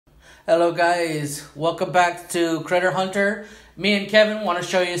Hello guys, welcome back to Critter Hunter. Me and Kevin want to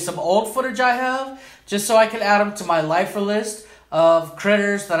show you some old footage I have, just so I can add them to my lifer list of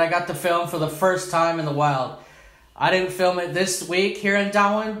critters that I got to film for the first time in the wild. I didn't film it this week here in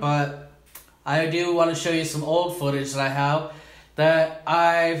Darwin, but I do want to show you some old footage that I have that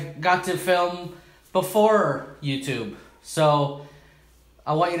I've got to film before YouTube. So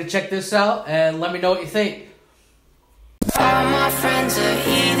I want you to check this out and let me know what you think. All my friends are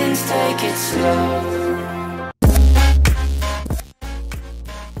heathens, take it slow.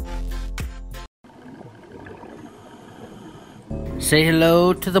 Say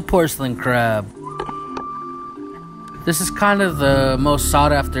hello to the porcelain crab. This is kind of the most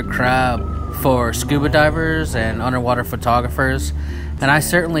sought after crab for scuba divers and underwater photographers, and I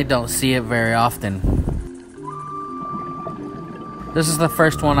certainly don't see it very often. This is the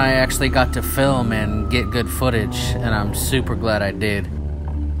first one I actually got to film and get good footage, and I'm super glad I did.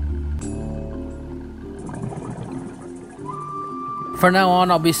 From now on,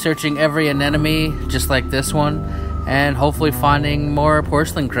 I'll be searching every anemone just like this one, and hopefully finding more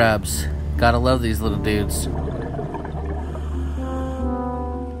porcelain crabs. Gotta love these little dudes.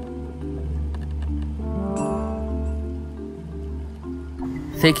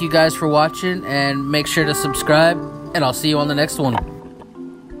 Thank you guys for watching, and make sure to subscribe, and I'll see you on the next one.